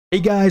Hey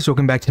guys,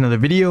 welcome back to another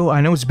video.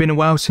 I know it's been a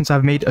while since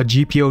I've made a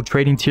GPO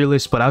trading tier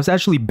list, but I was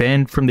actually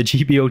banned from the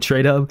GPO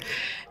trade hub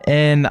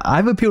and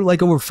I've appealed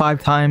like over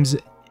 5 times,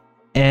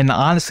 and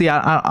honestly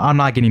I'm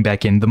not getting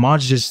back in. The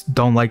mods just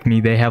don't like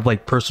me. They have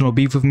like personal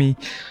beef with me,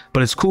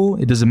 but it's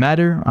cool, it doesn't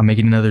matter. I'm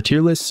making another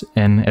tier list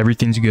and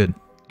everything's good.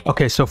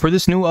 Okay, so for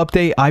this new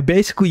update, I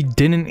basically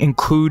didn't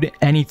include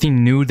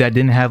anything new that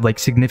didn't have like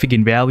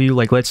significant value.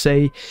 Like let's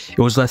say it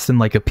was less than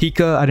like a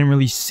Pika. I didn't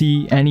really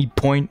see any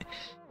point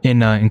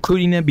in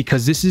including it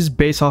because this is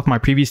based off my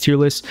previous tier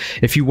list.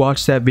 If you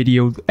watch that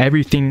video,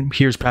 everything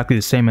here is practically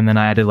the same, and then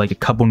I added like a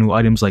couple new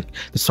items like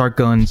the start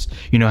guns,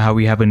 you know how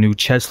we have a new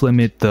chest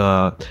limit,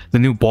 the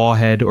new ball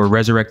head or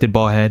resurrected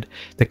ball head,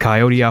 the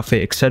coyote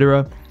outfit,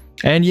 etc.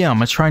 And yeah, I'm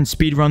gonna try and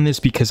speed run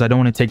this because I don't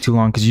want to take too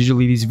long, because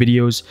usually these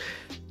videos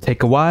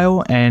take a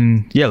while.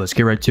 And yeah, let's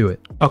get right to it.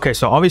 Okay,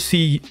 so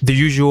obviously the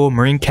usual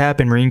marine cap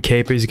and marine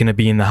cape is going to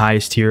be in the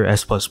highest tier,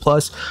 S++.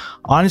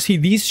 Honestly,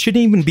 these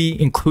shouldn't even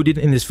be included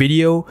in this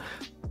video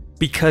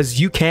because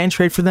you can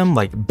trade for them,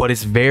 like, but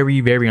it's very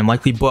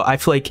unlikely. But I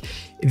feel like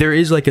there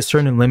is like a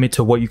certain limit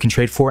to what you can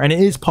trade for, and it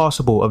is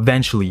possible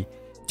eventually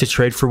to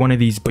trade for one of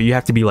these, but you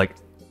have to be like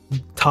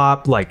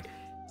top like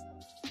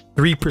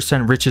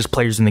 3% richest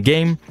players in the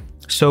game.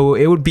 So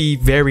it would be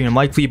very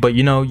unlikely, but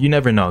you know, you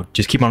never know.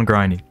 Just keep on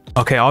grinding.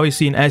 Okay,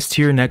 obviously in S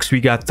tier, next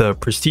we got the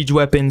prestige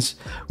weapons.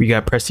 We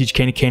got prestige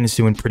candy cane is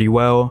doing pretty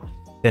well.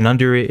 Then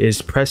under it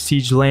is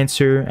prestige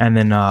lancer, and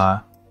then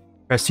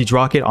prestige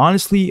rocket.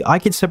 Honestly, I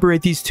could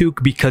separate these two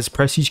because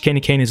prestige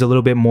candy cane is a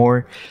little bit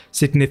more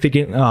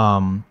significant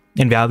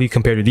in value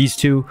compared to these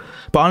two.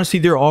 But honestly,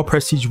 they're all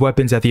prestige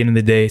weapons at the end of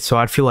the day. So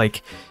I'd feel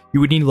like you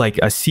would need like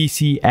a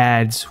CC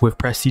ads with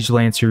prestige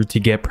lancer to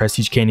get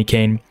prestige candy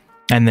cane.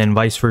 And then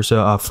vice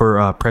versa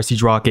for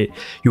prestige rocket,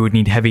 you would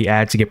need heavy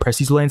ads to get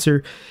prestige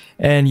lancer.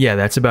 And yeah,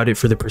 that's about it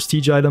for the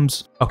prestige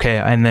items. Okay,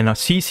 and then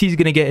CC is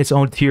gonna get its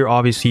own tier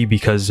obviously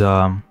because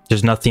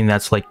there's nothing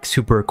that's like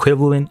super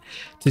equivalent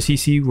to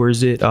CC. Where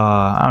is it?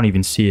 I don't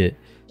even see it.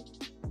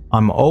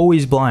 I'm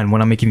always blind when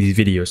I'm making these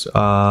videos.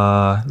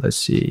 Let's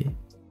see,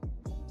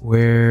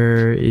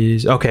 where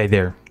is, okay,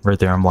 there, right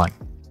there, I'm blind.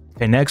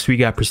 Okay, next we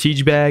got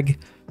prestige bag.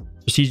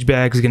 Prestige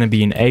bag is going to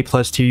be an A+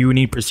 tier. You would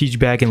need prestige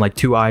bag and like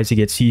 2 eyes to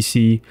get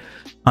CC.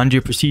 Under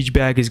prestige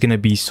bag is going to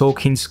be Soul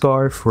King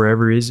scarf,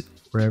 wherever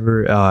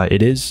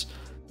it is.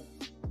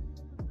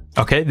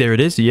 Okay, there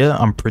it is. Yeah,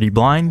 I'm pretty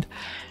blind.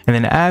 And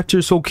then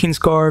after Soul King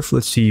scarf,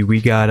 let's see,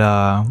 we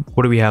got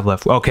what do we have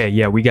left? Okay,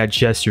 yeah, we got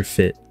Jester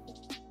fit.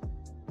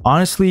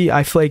 Honestly,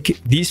 I feel like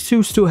these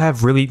two still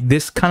have really,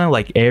 this kind of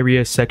like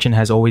area section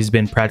has always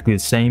been practically the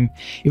same.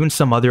 Even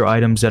some other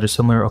items that are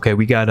similar. Okay,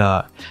 we got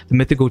the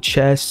mythical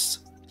chest.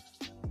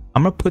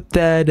 I'm gonna put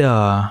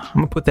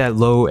that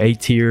low A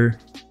tier.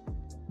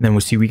 Then we'll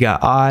see, we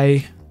got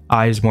eye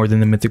is more than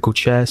the mythical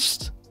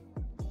chest.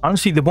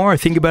 Honestly, the more I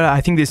think about it,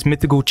 I think this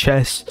mythical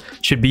chest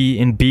should be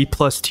in B+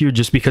 tier,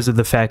 just because of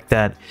the fact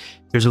that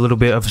there's a little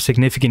bit of a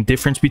significant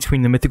difference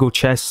between the mythical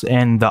chest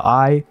and the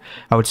eye.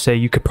 I would say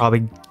you could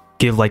probably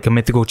give like a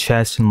mythical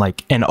chest and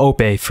like an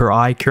ope for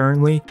eye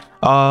currently.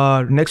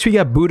 Next we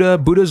got Buddha.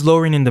 Buddha's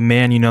lowering in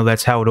demand, you know,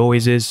 that's how it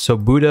always is. So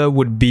Buddha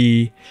would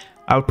be,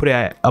 I would put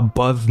it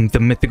above the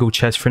mythical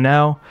chest for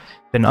now.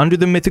 Then under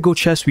the mythical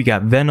chest, we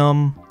got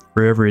Venom,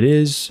 wherever it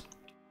is.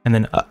 And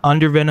then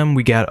under Venom,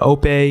 we got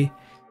Ope.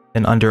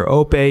 Then under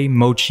Ope,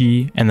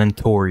 Mochi, and then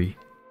Tori.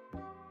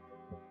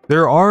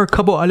 There are a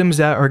couple items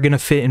that are going to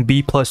fit in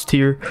B+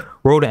 tier.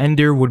 Road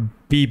Ender would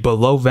be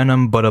below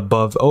Venom, but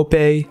above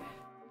Ope.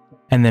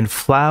 And then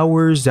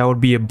Flowers, that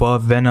would be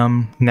above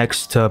Venom,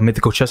 next to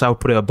mythical chest. I would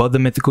put it above the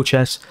mythical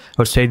chest.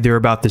 I would say they're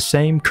about the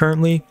same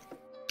currently.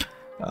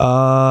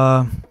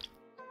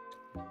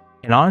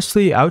 And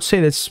honestly, I would say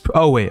that's,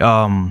 oh wait,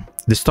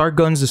 the start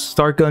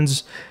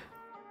guns,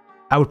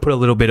 I would put a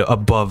little bit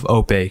above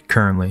Ope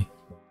currently.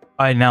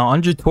 Alright, now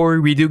under Tori,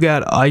 we do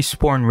got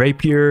Iceborne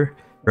Rapier,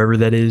 wherever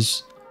that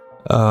is.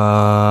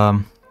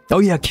 Oh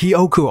yeah,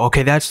 Kyoku.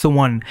 Okay, that's the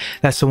one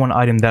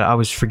item that I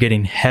was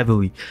forgetting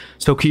heavily.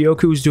 So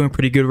Kyoku is doing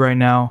pretty good right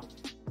now.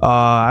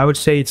 I would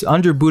say it's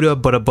under Buddha,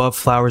 but above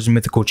Flowers and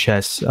mythical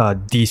chests,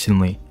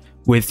 decently.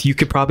 With, you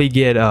could probably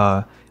get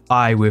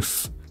eye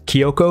with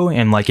Kyoko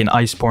and like an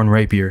Iceborne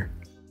Rapier.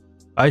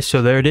 Alright,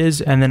 so there it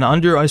is. And then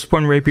under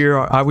Iceborne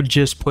Rapier, I would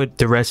just put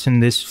the rest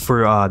in this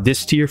for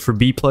this tier, for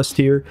B+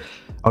 tier.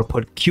 I would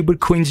put Cupid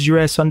Queen's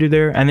dress under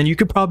there, and then you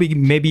could probably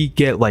maybe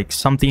get like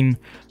something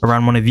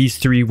around one of these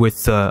 3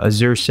 with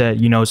Azure set.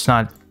 You know, it's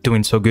not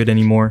doing so good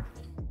anymore.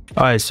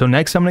 Alright, so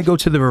next I'm gonna go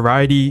to the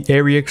variety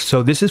area.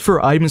 So this is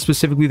for items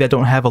specifically that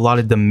don't have a lot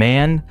of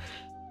demand,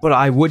 but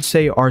I would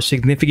say are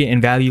significant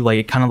in value. Like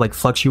it kind of like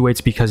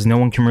fluctuates because no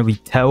one can really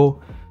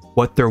tell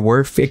what they're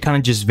worth. It kind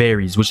of just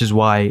varies, which is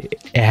why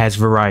it has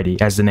variety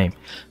as the name.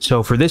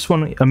 So for this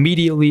one,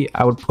 immediately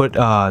I would put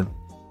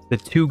the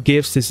 2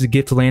 gifts. This is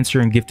Gift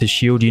Lancer and Gift of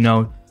Shield. You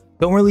know,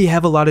 don't really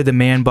have a lot of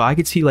demand, but I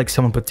could see like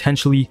someone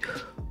potentially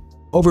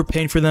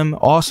overpaying for them.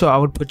 Also, I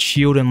would put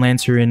Shield and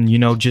Lancer in, you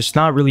know, just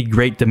not really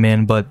great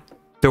demand, but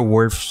they're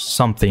worth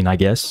something, I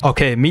guess.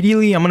 Okay,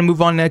 immediately I'm gonna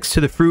move on next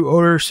to the fruit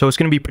order. So it's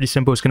gonna be pretty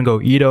simple. It's gonna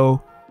go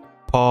Ito,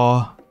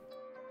 Paw,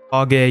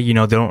 Kage. You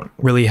know, they don't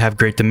really have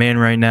great demand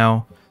right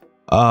now.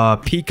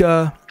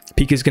 Pika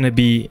is gonna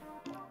be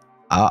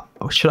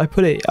should I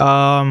put it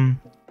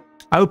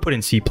I would put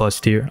in C plus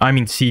tier, I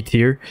mean C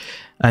tier.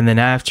 And then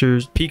after,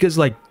 Pika's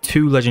like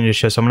 2 legendary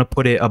chests, so I'm gonna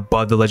put it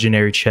above the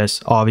legendary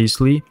chest,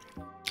 obviously.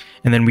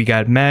 And then we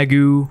got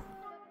Magu,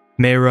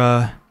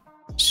 Mera,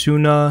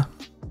 Suna,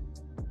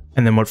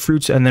 and then what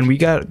fruits? And then we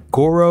got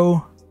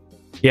Goro.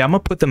 Yeah, I'm gonna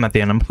put them at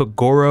the end. I'm gonna put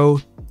Goro,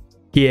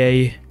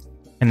 Hiei,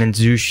 and then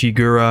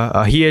Zushigura.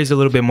 Hiei is a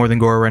little bit more than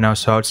Goro right now,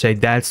 so I would say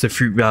that's the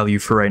fruit value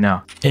for right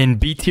now. In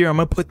B tier, I'm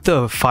gonna put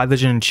the 5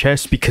 legendary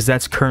chests because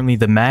that's currently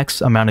the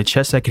max amount of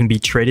chests that can be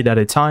traded at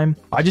a time.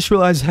 I just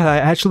realized that I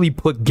actually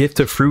put gift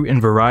of fruit in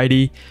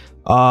variety.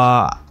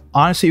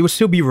 Honestly, it would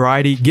still be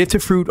variety. Gift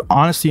of fruit,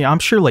 honestly, I'm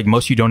sure like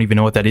most of you don't even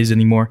know what that is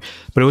anymore,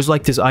 but it was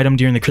like this item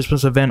during the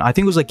Christmas event. I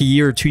think it was like a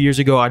year or 2 years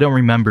ago. I don't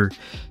remember.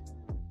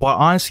 But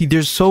honestly,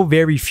 there's so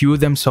very few of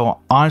them, so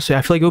honestly,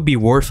 I feel like it would be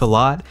worth a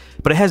lot,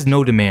 but it has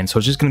no demand, so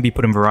it's just going to be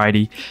put in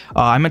variety.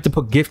 I meant to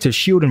put gift of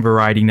shield in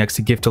variety next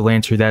to gift of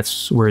lantern.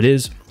 That's where it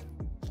is.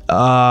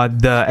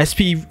 The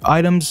SP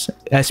items,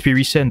 SP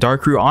reset and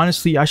dark root,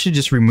 honestly, I should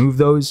just remove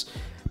those,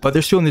 but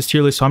they're still in this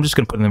tier list, so I'm just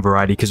going to put them in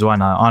variety because why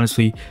not?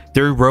 Honestly,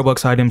 they're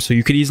Roblox items, so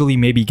you could easily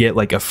maybe get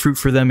like a fruit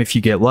for them if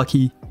you get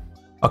lucky.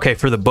 Okay,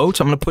 for the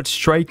boats, I'm going to put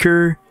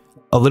Striker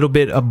a little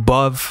bit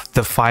above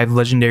the 5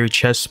 legendary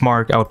chest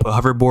mark. I would put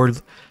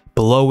Hoverboard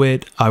below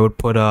it. I would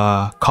put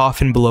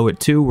Coffin below it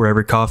too,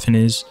 wherever Coffin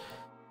is.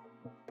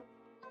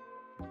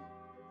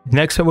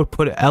 Next, I would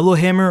put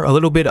Elohammer a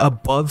little bit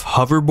above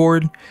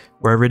Hoverboard,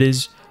 wherever it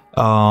is.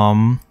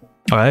 All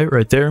right,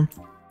 right there.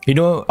 You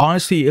know,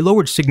 honestly, it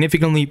lowered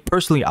significantly.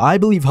 Personally, I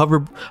believe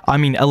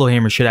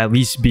Elohammer should at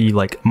least be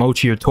like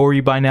Mochi or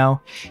Tori by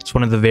now. It's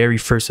one of the very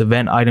first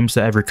event items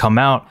to ever come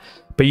out.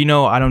 But you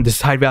know, I don't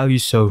decide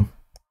values, so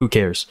who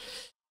cares?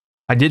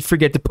 I did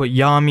forget to put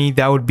Yami.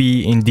 That would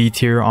be in D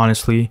tier,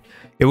 honestly.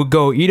 It would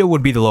go, Ito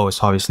would be the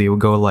lowest, obviously. It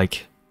would go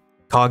like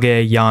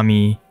Kage,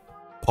 Yami,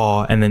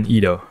 Paw, and then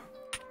Ito.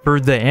 For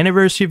the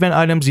anniversary event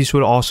items, these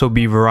would also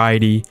be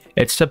variety,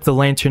 except the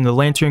lantern. The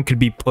lantern could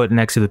be put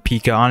next to the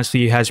Pika.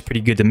 Honestly, it has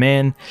pretty good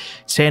demand.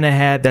 Santa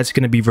hat, that's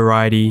going to be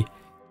variety.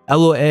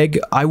 Elo egg,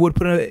 I would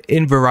put it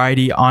in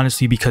variety,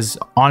 honestly, because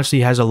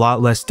honestly it has a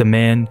lot less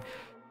demand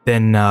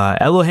than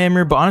Elo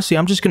hammer. But honestly,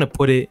 I'm just going to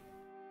put it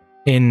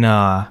in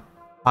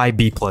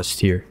IB plus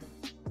tier.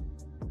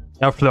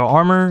 Now for the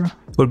armor,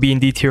 it would be in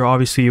D tier.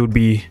 Obviously, it would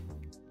be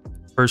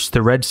first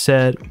the red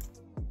set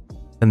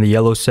and the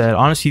yellow set.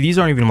 Honestly, these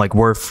aren't even like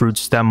worth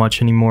fruits that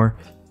much anymore.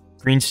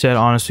 Green set,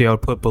 honestly, I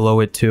would put below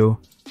it too.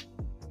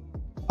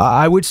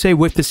 I would say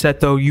with the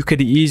set though, you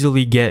could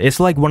easily get, it's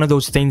like one of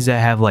those things that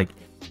have like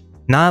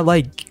not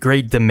like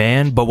great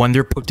demand, but when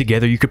they're put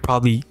together, you could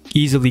probably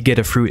easily get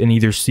a fruit in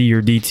either C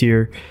or D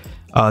tier.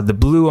 The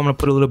blue, I'm gonna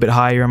put a little bit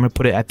higher. I'm gonna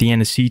put it at the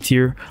end of C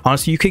tier.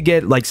 Honestly, you could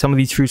get like some of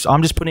these fruits.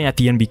 I'm just putting it at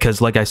the end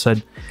because, like I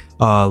said,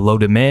 low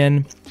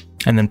demand.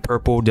 And then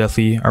purple,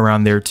 definitely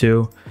around there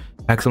too.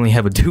 Accidentally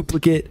have a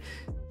duplicate.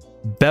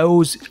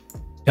 Bells,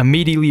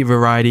 immediately a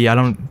variety. I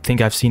don't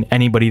think I've seen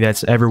anybody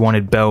that's ever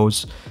wanted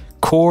bells.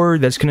 Core,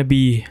 that's gonna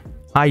be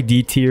high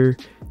D tier.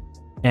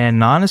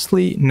 And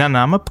honestly, no, I'm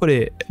gonna put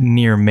it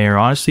near Mare.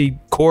 Honestly,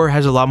 Core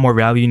has a lot more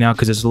value now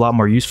because it's a lot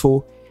more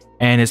useful.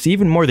 And it's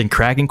even more than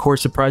Kraken Core,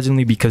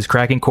 surprisingly, because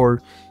Kraken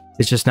Core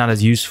is just not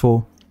as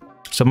useful.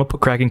 So I'm gonna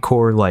put Kraken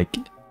Core like,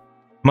 I'm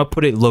gonna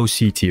put it low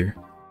C tier.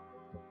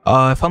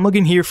 If I'm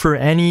looking here for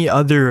any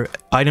other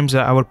items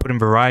that I would put in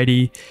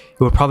variety, it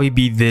would probably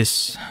be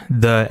this,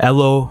 the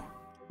Elo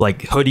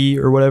like hoodie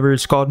or whatever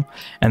it's called,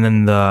 and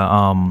then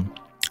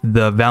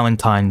the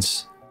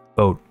Valentine's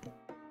boat,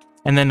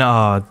 and then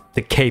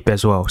the cape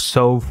as well.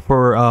 So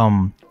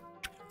for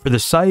the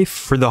scythe,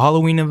 for the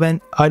Halloween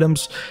event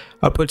items,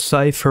 I'll put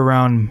scythe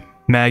around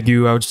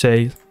Magu. I would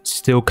say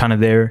still kind of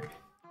there.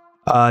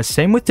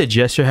 Same with the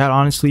gesture hat,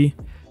 honestly.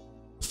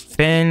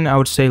 Fan, I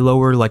would say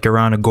lower, like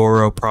around a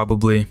Goro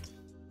probably.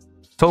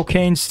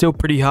 Tolkien still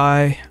pretty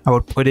high. I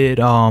would put it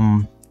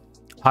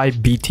high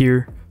B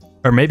tier,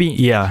 or maybe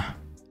yeah,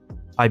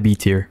 high B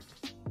tier.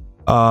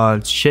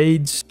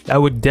 Shades,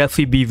 that would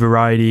definitely be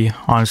variety.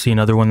 Honestly,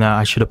 another one that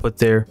I should have put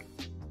there.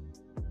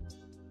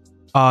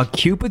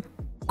 Cupid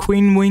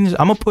Queen Wings,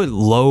 I'm gonna put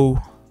low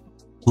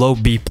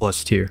B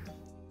plus tier.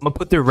 I'm gonna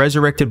put the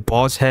resurrected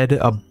boss head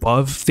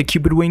above the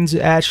Cupid Wings.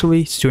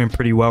 Actually, it's doing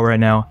pretty well right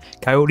now.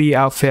 Coyote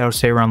outfit, I would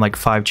say around like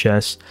 5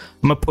 chests.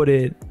 I'm gonna put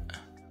it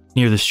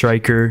near the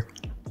striker.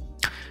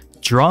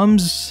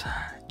 Drums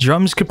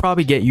could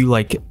probably get you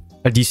like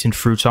a decent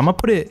fruit, so I'm gonna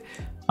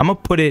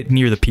put it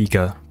near the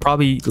Pika,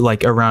 probably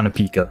like around a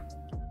Pika.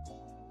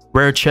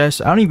 Rare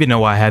chest, I don't even know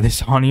why I had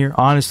this on here.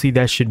 Honestly,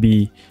 that should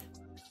be,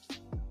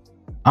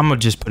 I'm gonna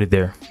just put it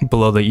there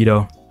below the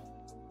Ito.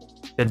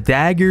 The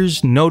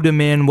daggers, no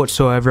demand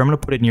whatsoever. I'm gonna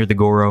put it near the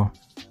Goro.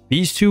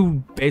 These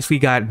two basically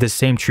got the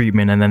same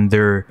treatment, and then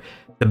the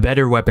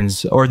better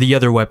weapons, or the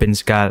other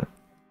weapons, got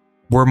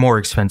were more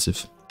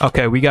expensive.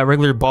 Okay, we got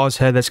regular boss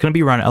head. That's going to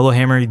be around Elo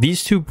Hammer.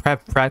 These two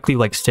practically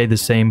like stayed the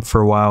same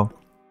for a while.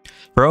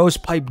 Rose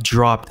pipe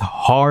dropped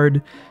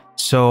hard,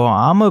 so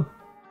I'm gonna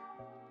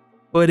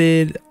put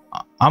it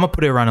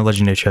around a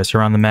legendary chest,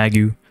 around the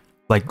Magu.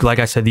 Like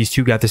I said, these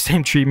two got the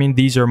same treatment.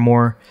 These are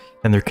more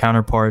than their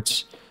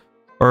counterparts.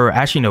 Or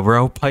actually no,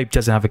 Rose pipe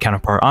doesn't have a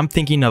counterpart. I'm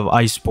thinking of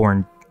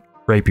Iceborne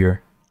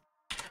Rapier.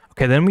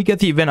 Okay, then we get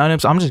the event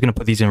items. I'm just gonna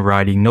put these in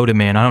variety. No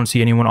demand. I don't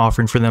see anyone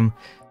offering for them.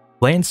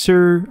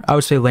 Lancer, I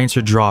would say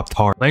Lancer dropped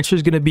hard. Lancer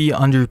is gonna be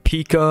under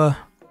Pika.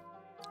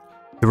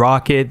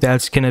 Rocket,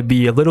 that's gonna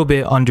be a little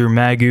bit under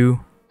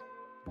Magu.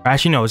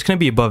 Actually, no, it's gonna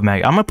be above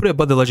Magu. I'm gonna put it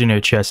above the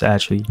legendary chest,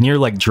 actually, near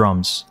like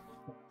drums.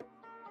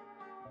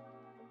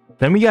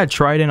 Then we got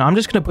Trident. I'm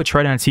just gonna put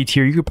Trident on C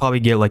tier. You could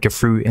probably get like a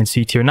fruit in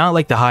C tier, not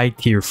like the high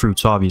tier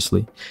fruits,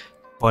 obviously,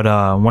 but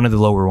one of the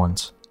lower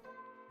ones.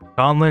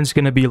 Gauntlet's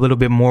gonna be a little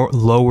bit more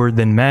lower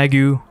than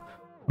Magu.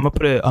 I'm gonna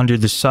put it under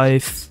the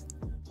Scythe.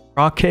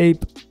 Rock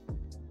Cape.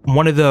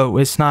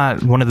 It's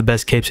not one of the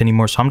best capes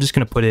anymore, so I'm just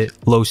gonna put it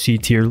low C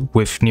tier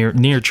with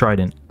near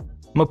Trident.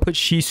 I'm gonna put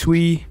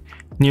Shisui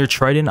near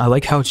Trident. I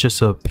like how it's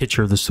just a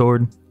picture of the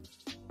sword.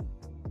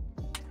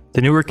 The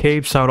newer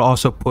capes I would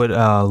also put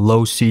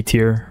low C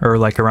tier, or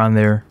like around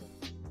there.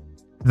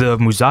 The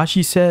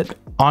Musashi set,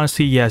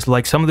 honestly, yes,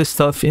 like some of the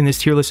stuff in this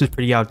tier list is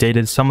pretty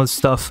outdated. Some of the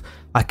stuff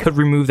I could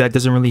remove that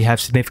doesn't really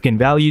have significant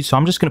value, so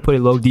I'm just gonna put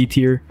it low D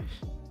tier.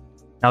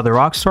 Now the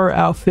Rockstar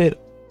outfit,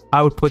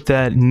 I would put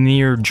that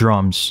near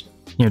drums.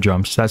 Near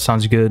drums. That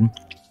sounds good.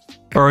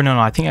 Or no,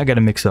 I think I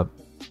gotta mix up.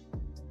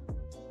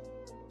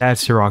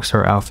 That's the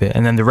Rockstar outfit.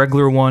 And then the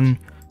regular one,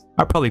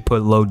 I'd probably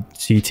put low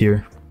C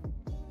tier.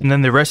 And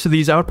then the rest of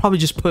these, I would probably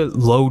just put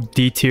low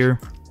D tier.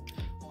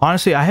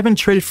 Honestly, I haven't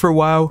traded for a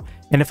while.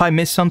 And if I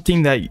missed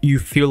something that you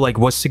feel like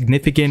was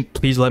significant,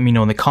 please let me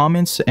know in the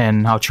comments,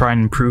 and I'll try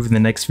and improve in the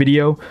next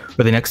video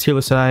or the next tier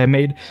list that I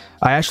made.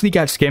 I actually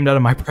got scammed out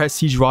of my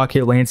Prestige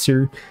Rocket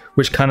Lancer,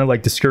 which kind of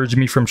like discouraged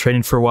me from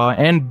trading for a while,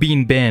 and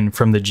being banned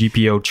from the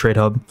GPO trade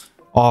hub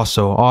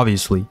also,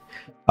 obviously.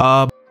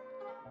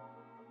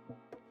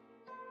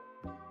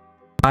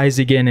 Rise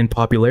again in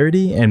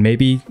popularity, and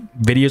maybe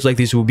videos like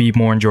these will be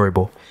more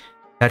enjoyable.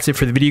 That's it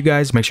for the video,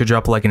 guys. Make sure to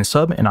drop a like and a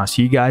sub, and I'll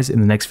see you guys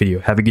in the next video.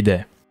 Have a good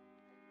day.